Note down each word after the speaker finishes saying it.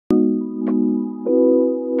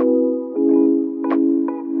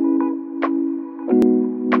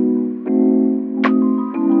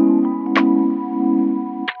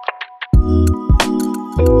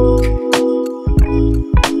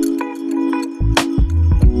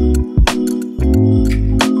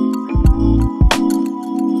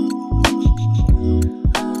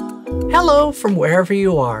Hello from wherever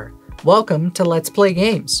you are. Welcome to Let's Play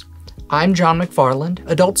Games. I'm John McFarland,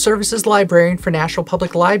 Adult Services Librarian for National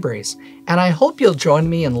Public Libraries, and I hope you'll join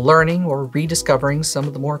me in learning or rediscovering some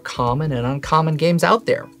of the more common and uncommon games out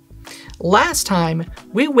there. Last time,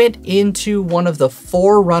 we went into one of the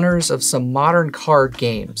forerunners of some modern card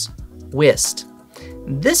games, Whist.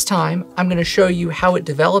 This time, I'm going to show you how it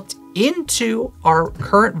developed into our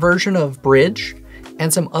current version of Bridge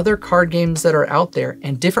and some other card games that are out there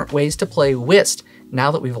and different ways to play Whist now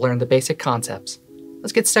that we've learned the basic concepts.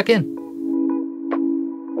 Let's get stuck in.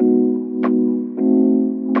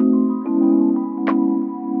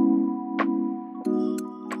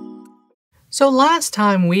 So last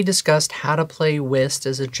time we discussed how to play Whist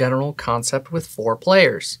as a general concept with 4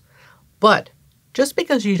 players. But just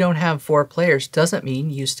because you don't have 4 players doesn't mean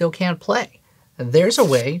you still can't play. There's a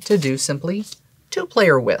way to do simply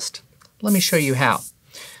 2-player Whist. Let me show you how.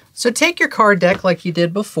 So take your card deck like you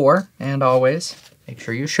did before, and always make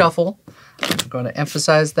sure you shuffle. I'm going to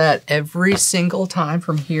emphasize that every single time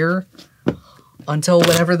from here until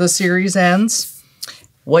whenever the series ends.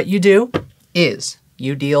 What you do is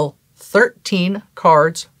you deal 13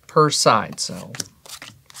 cards per side. So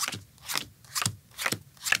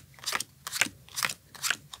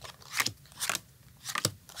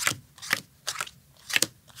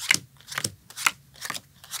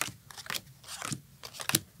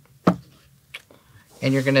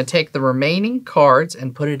and you're going to take the remaining cards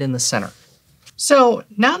and put it in the center. So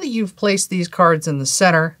now that you've placed these cards in the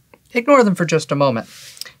center, ignore them for just a moment.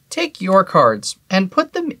 Take your cards and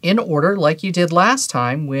put them in order like you did last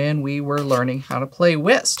time when we were learning how to play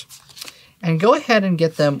Whist. And go ahead and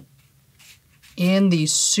get them in the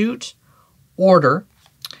suit order,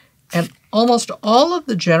 and almost all of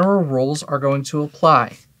the general rules are going to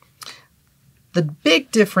apply. The big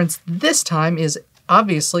difference this time is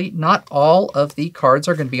obviously not all of the cards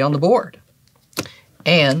are going to be on the board.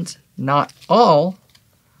 And not all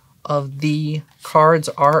of the cards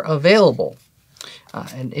are available.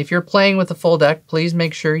 And if you're playing with a full deck, please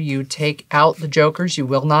make sure you take out the jokers. You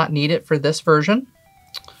will not need it for this version.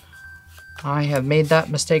 I have made that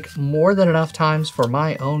mistake more than enough times for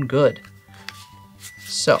my own good.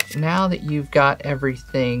 So now that you've got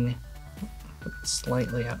everything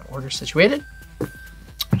slightly out of order situated,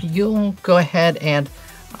 you'll go ahead and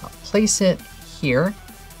place it here.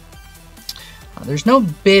 There's no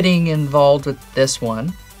bidding involved with this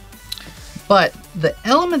one, but the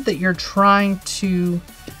element that you're trying to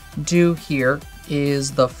do here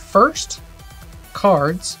is the first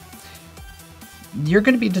cards. You're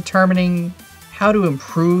going to be determining how to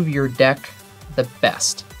improve your deck the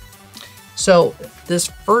best. So this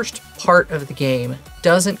first part of the game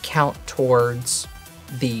doesn't count towards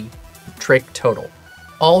the trick total.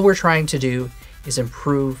 All we're trying to do is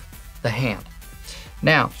improve the hand.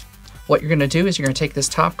 Now, what you're going to do is you're going to take this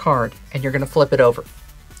top card and you're going to flip it over.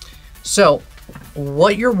 So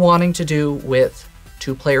what you're wanting to do with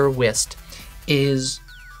 2-player Whist is,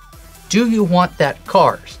 do you want that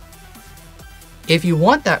card? If you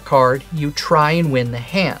want that card, you try and win the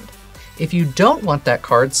hand. If you don't want that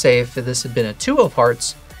card, say if this had been a 2 of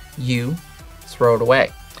hearts, you throw it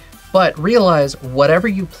away. But realize whatever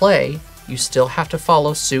you play, you still have to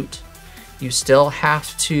follow suit. You still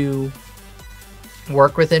have to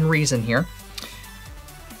work within reason here.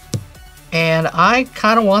 And I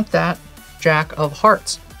kind of want that Jack of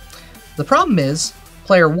Hearts. The problem is,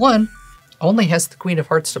 player 1 only has the Queen of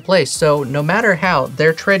Hearts to play, so no matter how,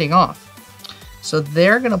 they're trading off. So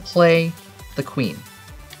they're going to play the Queen,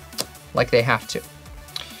 like they have to.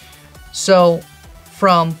 So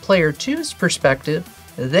from player 2's perspective,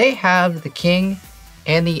 they have the King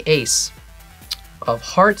and the Ace of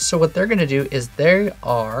Hearts. So what they're going to do is they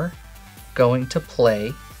are going to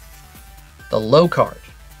play the low card.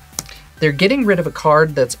 They're getting rid of a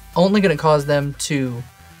card that's only going to cause them to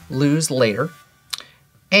lose later.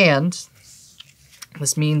 And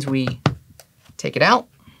this means we take it out.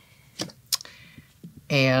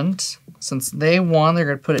 And since they won, they're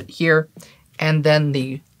going to put it here. And then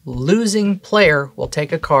the losing player will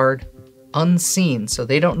take a card unseen, so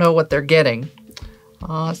they don't know what they're getting.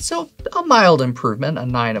 So a mild improvement, a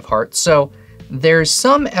 9 of Hearts. So there's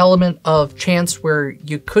some element of chance where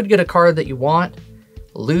you could get a card that you want,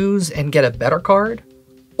 lose and get a better card,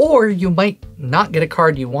 or you might not get a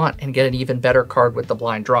card you want and get an even better card with the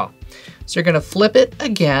blind draw. So you're going to flip it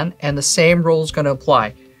again, and the same rule is going to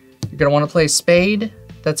apply. You're going to want to play Spade.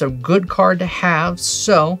 That's a good card to have.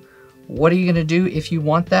 So what are you going to do if you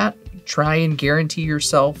want that? Try and guarantee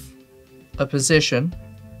yourself a position.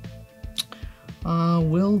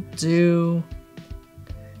 We'll do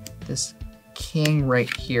this King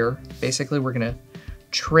right here. Basically, we're going to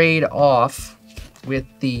trade off with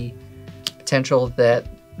the potential that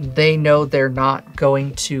they know they're not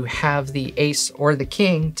going to have the ace or the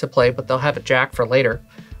king to play, but they'll have a jack for later.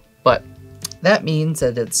 But that means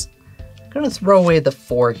that it's going to throw away the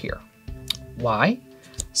 4 here. Why?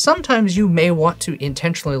 Sometimes you may want to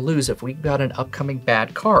intentionally lose if we've got an upcoming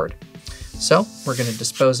bad card. So we're going to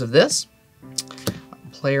dispose of this.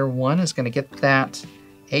 Player 1 is going to get that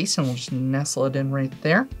ace, and we'll just nestle it in right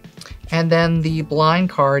there. And then the blind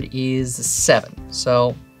card is 7.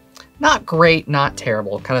 So not great, not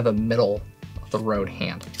terrible, kind of a middle of the road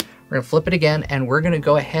hand. We're going to flip it again, and we're going to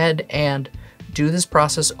go ahead and do this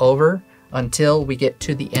process over until we get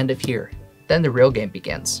to the end of here. Then the real game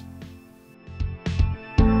begins.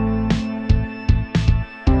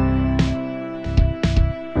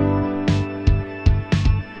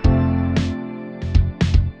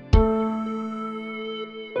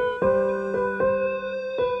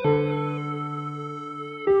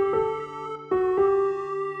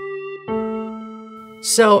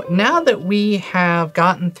 So now that we have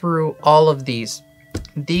gotten through all of these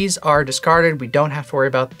are discarded. We don't have to worry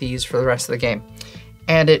about these for the rest of the game.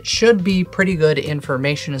 And it should be pretty good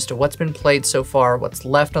information as to what's been played so far, what's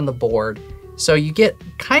left on the board. So you get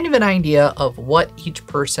kind of an idea of what each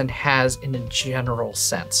person has in a general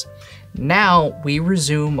sense. Now we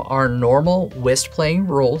resume our normal whist playing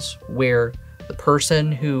rules, where the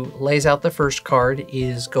person who lays out the first card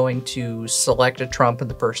is going to select a trump and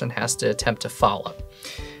the person has to attempt to follow.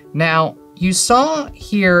 Now, you saw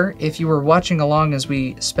here, if you were watching along as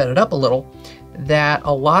we sped it up a little, that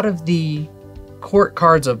a lot of the court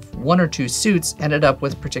cards of 1 or 2 suits ended up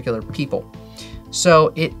with particular people.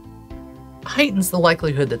 So it heightens the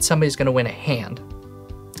likelihood that somebody's going to win a hand.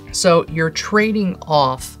 So you're trading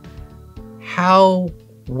off how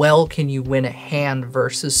well can you win a hand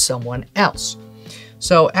versus someone else.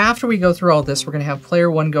 So after we go through all this, we're going to have player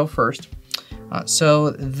 1 go first.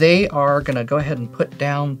 So they are going to go ahead and put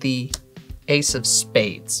down the ace of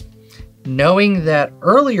spades, knowing that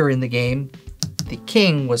earlier in the game, the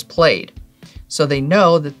king was played. So they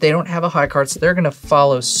know that they don't have a high card, so they're going to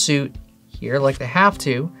follow suit here like they have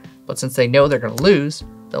to. But since they know they're going to lose,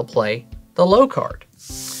 they'll play the low card.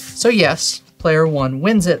 So yes, player 1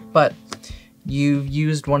 wins it, but you've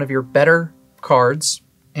used one of your better cards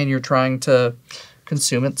and you're trying to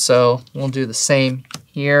consume it. So we'll do the same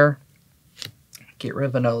here. Get rid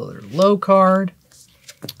of another low card.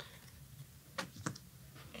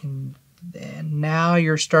 And then now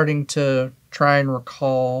you're starting to try and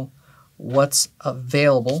recall what's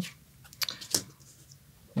available.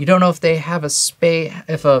 You don't know if they have a spade,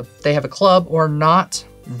 if they have a club or not.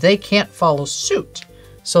 They can't follow suit.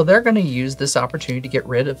 So they're going to use this opportunity to get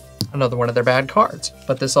rid of another one of their bad cards.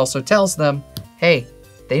 But this also tells them, hey,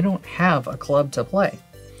 they don't have a club to play.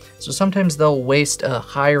 So sometimes they'll waste a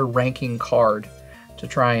higher ranking card to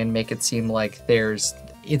try and make it seem like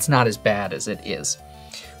it's not as bad as it is.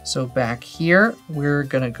 So back here, we're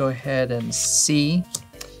going to go ahead and see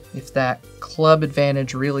if that club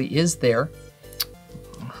advantage really is there.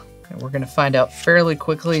 And we're going to find out fairly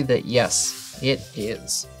quickly that yes, it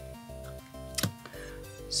is.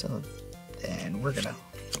 So then we're going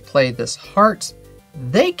to play this heart.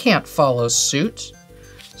 They can't follow suit,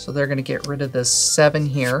 so they're going to get rid of this 7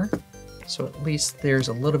 here. So at least there's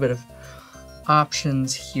a little bit of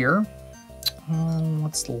options here.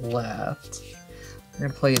 What's left? We're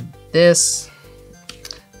going to play this.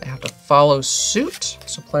 They have to follow suit,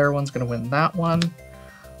 so player 1's going to win that one,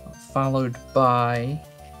 followed by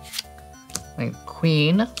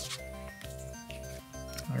queen. They're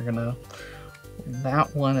going to win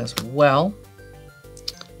that one as well.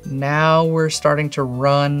 Now we're starting to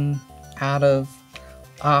run out of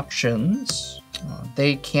options.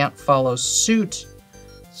 They can't follow suit,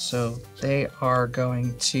 so they are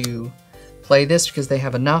going to play this because they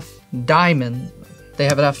have enough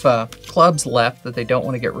clubs left that they don't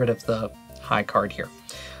want to get rid of the high card here.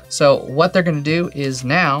 So what they're going to do is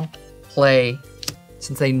now play,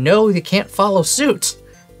 since they know they can't follow suit,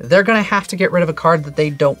 they're going to have to get rid of a card that they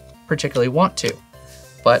don't particularly want to,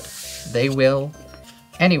 but they will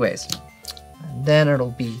anyways. And then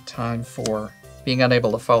it'll be time for being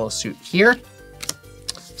unable to follow suit here.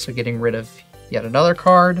 So getting rid of yet another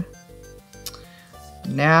card.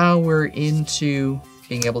 Now we're into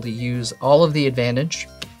being able to use all of the advantage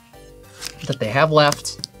that they have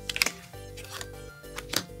left.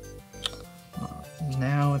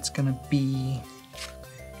 Now it's going to be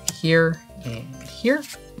here and here.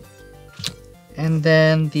 And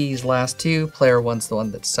then these last two, player 1's the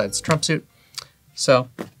one that decides trump suit. So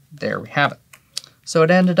there we have it. So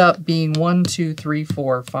it ended up being 1, 2, 3,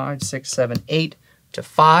 4, 5, 6, 7, 8 to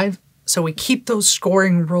 5. So we keep those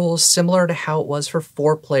scoring rules similar to how it was for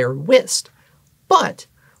 4-player Whist, but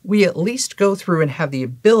we at least go through and have the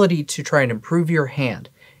ability to try and improve your hand.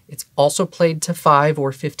 It's also played to 5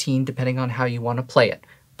 or 15 depending on how you want to play it,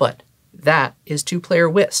 but that is 2-player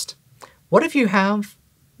Whist. What if you have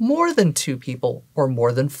more than 2 people or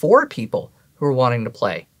more than 4 people who are wanting to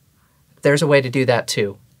play? There's a way to do that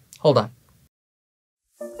too. Hold on.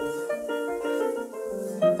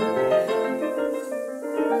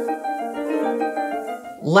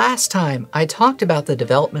 Last time, I talked about the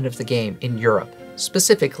development of the game in Europe,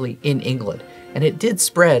 specifically in England, and it did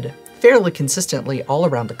spread fairly consistently all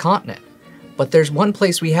around the continent. But there's one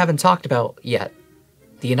place we haven't talked about yet,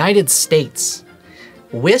 the United States.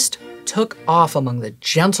 Whist took off among the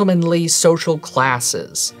gentlemanly social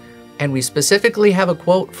classes, and we specifically have a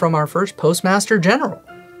quote from our first Postmaster General.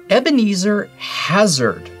 Ebenezer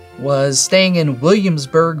Hazard was staying in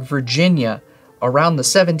Williamsburg, Virginia around the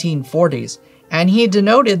 1740s, and he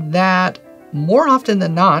denoted that more often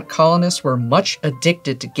than not, colonists were much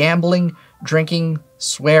addicted to gambling, drinking,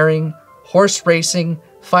 swearing, horse racing,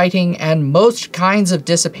 fighting, and most kinds of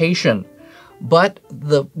dissipation. But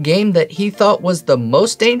the game that he thought was the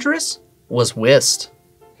most dangerous was whist.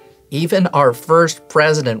 Even our first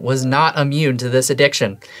president was not immune to this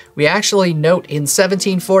addiction. We actually note in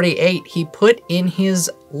 1748, he put in his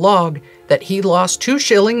log that he lost 2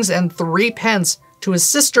 shillings and 3 pence to his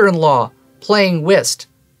sister-in-law playing whist.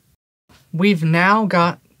 We've now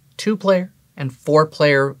got 2-player and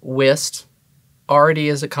 4-player whist already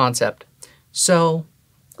as a concept. So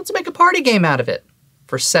let's make a party game out of it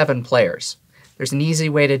for 7 players. There's an easy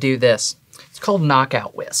way to do this. It's called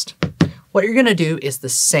knockout whist. What you're gonna do is the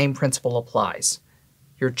same principle applies.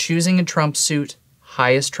 You're choosing a trump suit,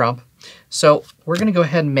 highest trump. So we're gonna go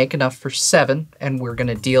ahead and make enough for 7, and we're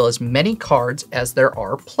gonna deal as many cards as there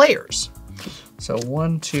are players. So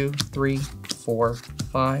 1, 2, 3, 4,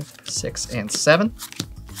 5, 6, and 7.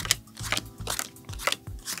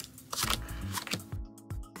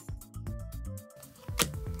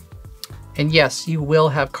 And yes, you will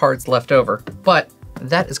have cards left over, but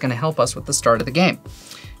that is going to help us with the start of the game.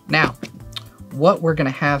 Now, what we're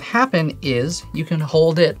going to have happen is you can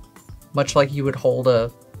hold it much like you would hold a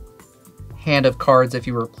hand of cards if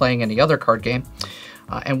you were playing any other card game.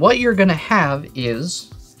 And what you're going to have is,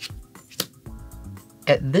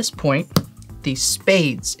 at this point, the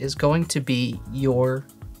spades is going to be your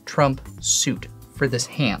trump suit for this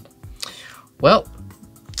hand. Well,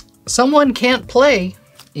 someone can't play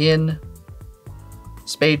in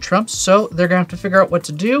spade trumps, so they're gonna have to figure out what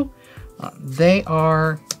to do. They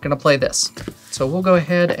are gonna play this. So we'll go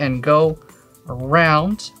ahead and go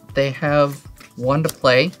around. They have 1 to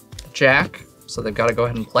play, the jack, so they've got to go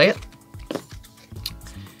ahead and play it.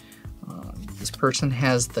 This person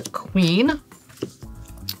has the queen.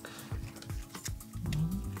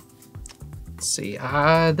 Let's see,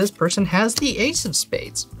 this person has the ace of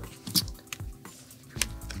spades.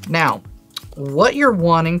 Now, what you're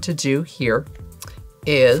wanting to do here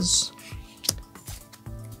is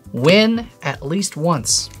win at least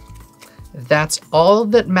once. That's all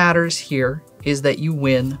that matters here, is that you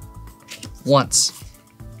win once.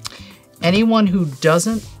 Anyone who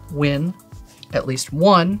doesn't win at least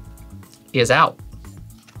 1 is out.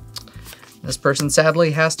 This person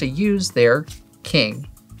sadly has to use their king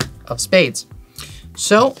of spades.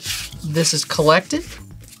 So this is collected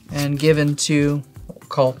and given to what we'll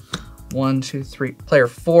call 1, 2, 3, player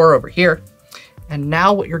 4 over here. And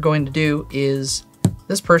now what you're going to do is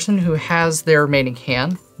this person who has their remaining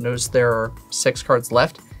hand, notice there are 6 cards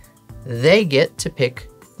left, they get to pick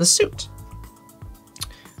the suit.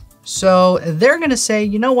 So they're gonna say,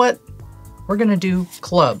 you know what? We're gonna do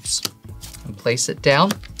clubs and place it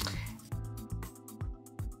down.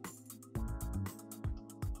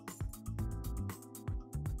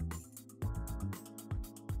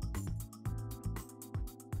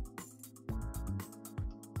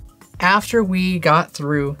 After we got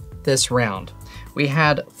through this round, we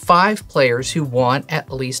had 5 players who won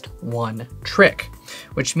at least 1 trick,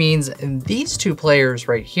 which means these 2 players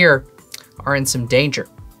right here are in some danger.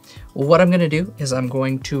 What I'm gonna do is I'm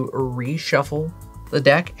going to reshuffle the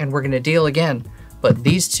deck and we're gonna deal again, but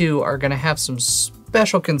these 2 are gonna have some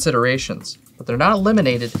special considerations, but they're not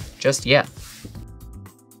eliminated just yet.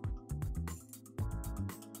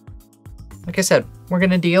 Like I said, we're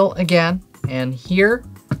gonna deal again, and here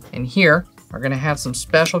are gonna have some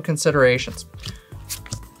special considerations.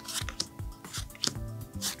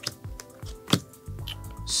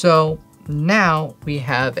 So now we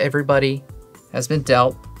have everybody has been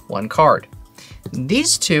dealt 1 card.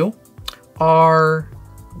 These 2 are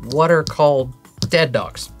what are called dead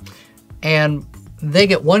dogs. And they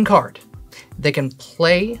get one card. They can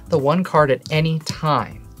play the one card at any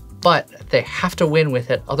time, but they have to win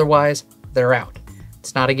with it, otherwise they're out.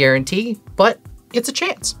 It's not a guarantee, but it's a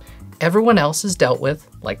chance. Everyone else is dealt with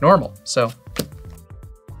like normal, so.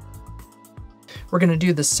 We're gonna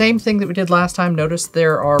do the same thing that we did last time. Notice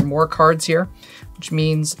there are more cards here, which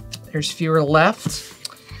means there's fewer left.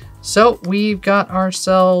 So we've got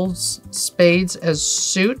ourselves spades as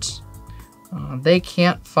suit. They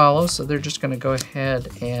can't follow, so they're just gonna go ahead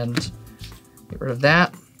and get rid of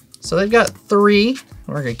that. So they've got 3.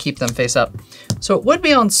 We're gonna keep them face up. So it would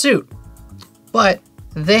be on suit, but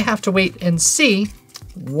they have to wait and see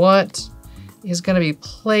what is gonna be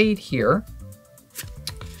played here.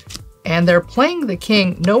 And they're playing the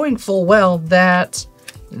king, knowing full well that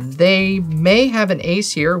they may have an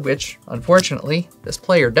ace here, which unfortunately this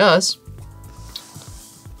player does.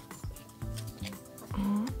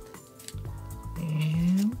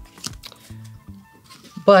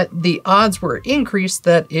 But the odds were increased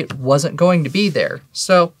that it wasn't going to be there.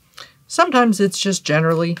 So sometimes it's just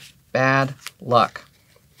generally bad luck.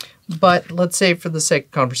 But let's say for the sake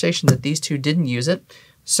of conversation that these two didn't use it.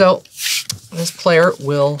 So this player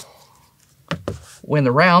will win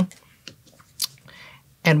the round.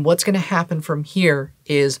 And what's going to happen from here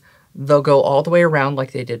is they'll go all the way around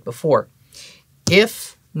like they did before.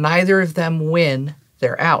 If neither of them win,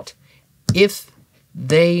 they're out. If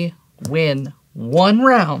they win one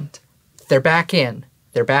round, they're back in.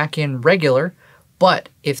 They're back in regular. But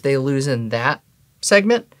if they lose in that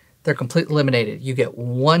segment, they're completely eliminated. You get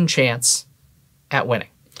one chance at winning.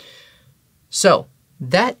 So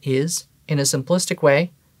that is, in a simplistic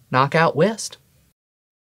way, knockout whist.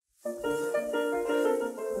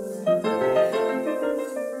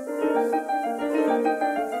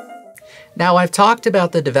 Now, I've talked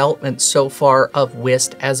about the development so far of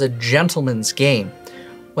whist as a gentleman's game.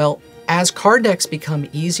 Well, as card decks become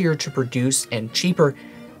easier to produce and cheaper,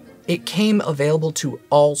 it came available to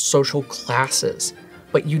all social classes.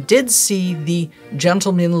 But you did see the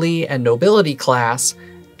gentlemanly and nobility class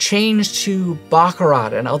change to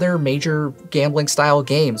baccarat and other major gambling style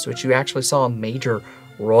games, which you actually saw a major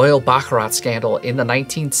royal baccarat scandal in the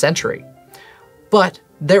 19th century. But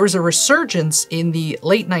there was a resurgence in the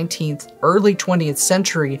late 19th, early 20th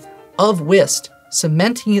century of whist,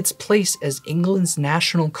 cementing its place as England's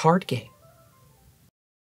national card game.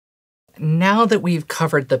 Now that we've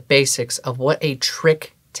covered the basics of what a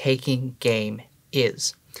trick-taking game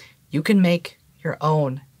is, you can make your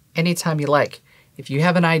own anytime you like. If you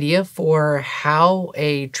have an idea for how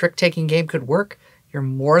a trick-taking game could work, you're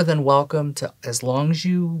more than welcome to, as long as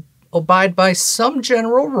you abide by some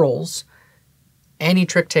general rules, any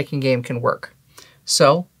trick-taking game can work.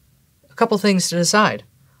 So, a couple things to decide.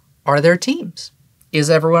 Are there teams? Is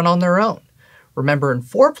everyone on their own? Remember, in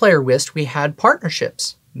 4-player whist, we had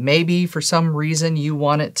partnerships. Maybe for some reason you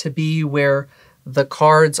want it to be where the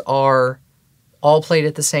cards are all played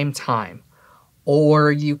at the same time.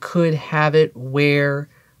 Or you could have it where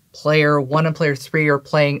player 1 and player 3 are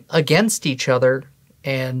playing against each other,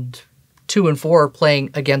 and 2 and 4 are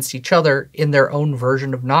playing against each other in their own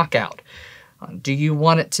version of knockout. Do you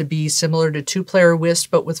want it to be similar to 2-player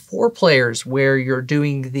whist, but with 4 players, where you're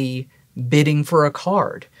doing the bidding for a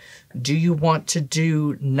card? Do you want to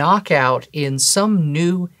do knockout in some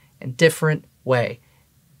new and different way?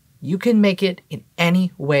 You can make it in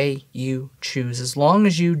any way you choose, as long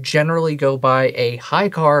as you generally go by a high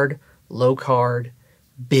card, low card,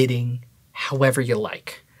 bidding, however you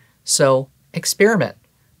like. So experiment.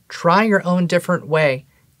 Try your own different way.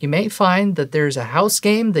 You may find that there's a house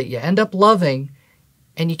game that you end up loving,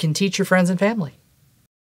 and you can teach your friends and family.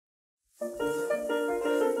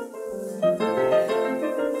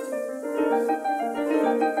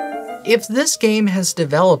 If this game has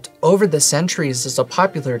developed over the centuries as a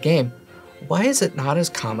popular game, why is it not as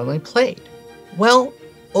commonly played? Well,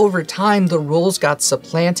 over time the rules got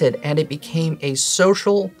supplanted and it became a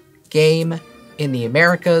social game in the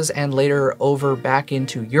Americas and later over back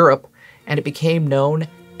into Europe, and it became known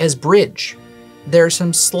as bridge. There are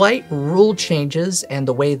some slight rule changes and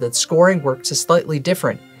the way that scoring works is slightly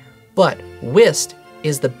different, but whist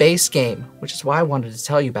is the base game, which is why I wanted to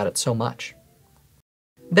tell you about it so much.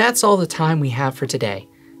 That's all the time we have for today.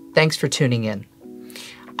 Thanks for tuning in.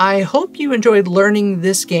 I hope you enjoyed learning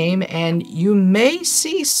this game, and you may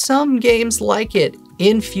see some games like it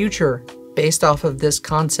in future based off of this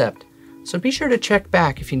concept, so be sure to check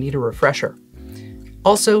back if you need a refresher.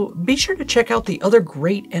 Also, be sure to check out the other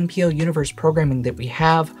great NPL Universe programming that we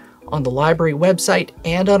have on the library website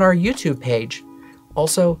and on our YouTube page.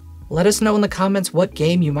 Also, let us know in the comments what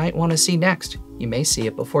game you might want to see next. You may see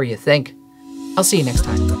it before you think. I'll see you next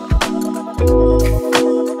time.